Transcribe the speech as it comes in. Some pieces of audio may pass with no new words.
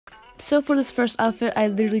So for this first outfit, I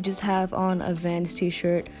literally just have on a Vans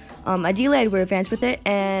t-shirt. Ideally, I'd wear Vans with it,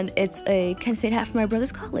 and it's a Kent State hat from my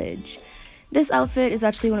brother's college. This outfit is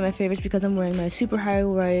actually one of my favorites because I'm wearing my super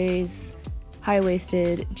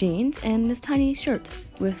high-waisted jeans and this tiny shirt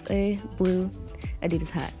with a blue Adidas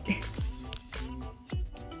hat.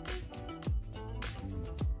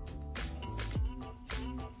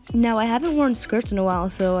 Now, I haven't worn skirts in a while,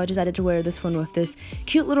 so I decided to wear this one with this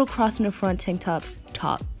cute little cross in the front tank top.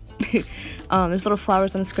 There's little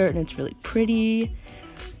flowers on the skirt, and it's really pretty.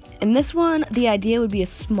 In this one, the idea would be a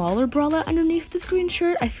smaller bralette underneath this green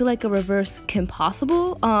shirt. I feel like a reverse Kim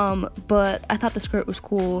Possible, but I thought the skirt was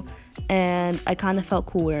cool, and I kind of felt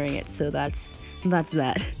cool wearing it, so that's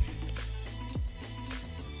that.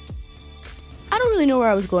 I don't really know where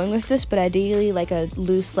I was going with this, but ideally like a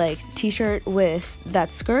loose like t-shirt with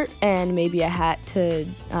that skirt and maybe a hat to,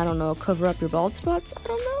 I don't know, cover up your bald spots. I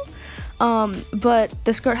don't know. But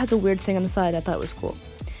the skirt has a weird thing on the side I thought was cool.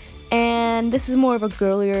 And this is more of a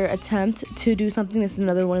girlier attempt to do something. This is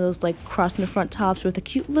another one of those like cross in the front tops with a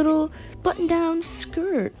cute little button-down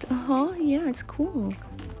skirt. Yeah, it's cool.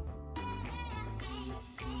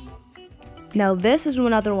 Now this is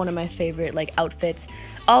another one of my favorite like outfits.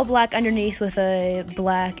 All black underneath with a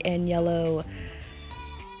black and yellow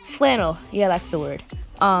flannel. Yeah, that's the word.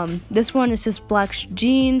 This one is just black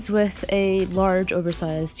jeans with a large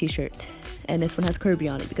oversized t-shirt. And this one has Kirby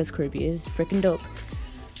on it because Kirby is freaking dope.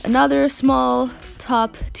 Another small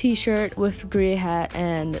top t-shirt with gray hat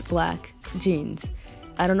and black jeans.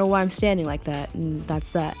 I don't know why I'm standing like that, and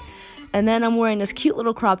that's that. And then I'm wearing this cute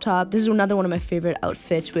little crop top. This is another one of my favorite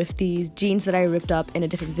outfits with these jeans that I ripped up in a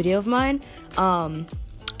different video of mine.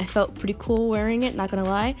 I felt pretty cool wearing it, not gonna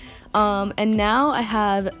lie. And now I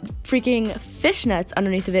have freaking fishnets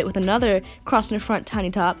underneath of it with another cross in the front tiny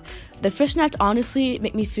top. The fishnets honestly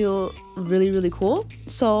make me feel really, really cool.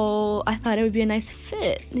 So I thought it would be a nice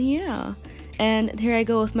fit, yeah. And here I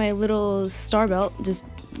go with my little star belt, just,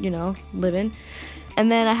 you know, living.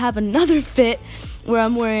 And then I have another fit where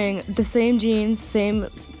I'm wearing the same jeans, same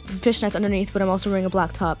fishnets underneath, but I'm also wearing a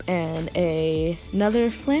black top and another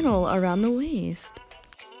flannel around the waist.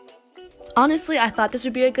 Honestly, I thought this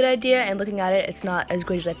would be a good idea, and looking at it, it's not as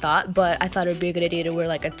great as I thought, but I thought it would be a good idea to wear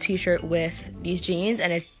like a t-shirt with these jeans,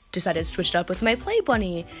 and I decided to switch it up with my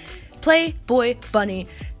Playboy Bunny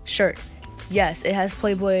shirt. Yes, it has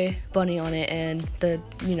Playboy Bunny on it, and the,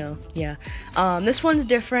 you know, yeah. This one's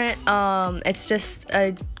different. It's just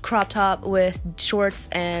a crop top with shorts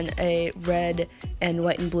and a red and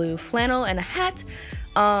white and blue flannel and a hat.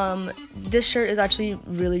 This shirt is actually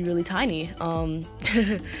really, really tiny.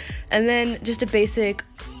 And then just a basic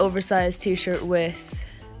oversized t-shirt with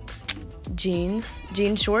jean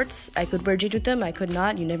shorts. I could wear jeans with them, I could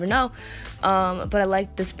not, you never know. But I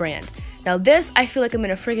like this brand. Now this, I feel like I'm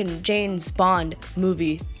in a friggin' James Bond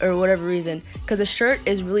movie or whatever reason, because the shirt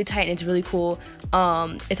is really tight and it's really cool.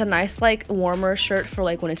 It's a nice like warmer shirt for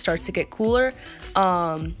like when it starts to get cooler.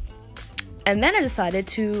 And then I decided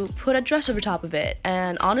to put a dress over top of it,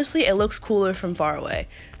 and honestly it looks cooler from far away.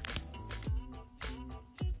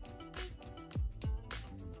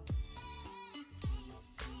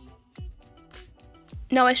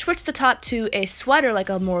 Now I switched the top to a sweater, like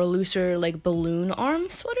a more looser, like balloon arm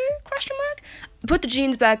sweater, question mark. Put the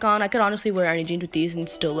jeans back on. I could honestly wear any jeans with these and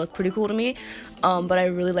still look pretty cool to me. But I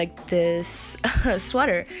really like this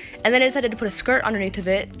sweater. And then I decided to put a skirt underneath of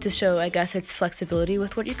it to show, I guess, its flexibility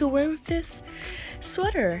with what you could wear with this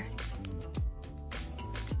sweater.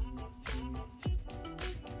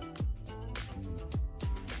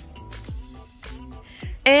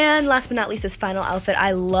 And last but not least, this final outfit.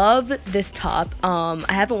 I love this top. I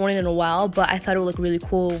haven't worn it in a while, but I thought it would look really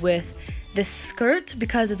cool with this skirt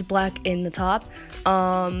because it's black in the top.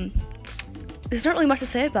 There's not really much to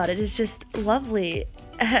say about it. It's just lovely,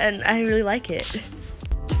 and I really like it.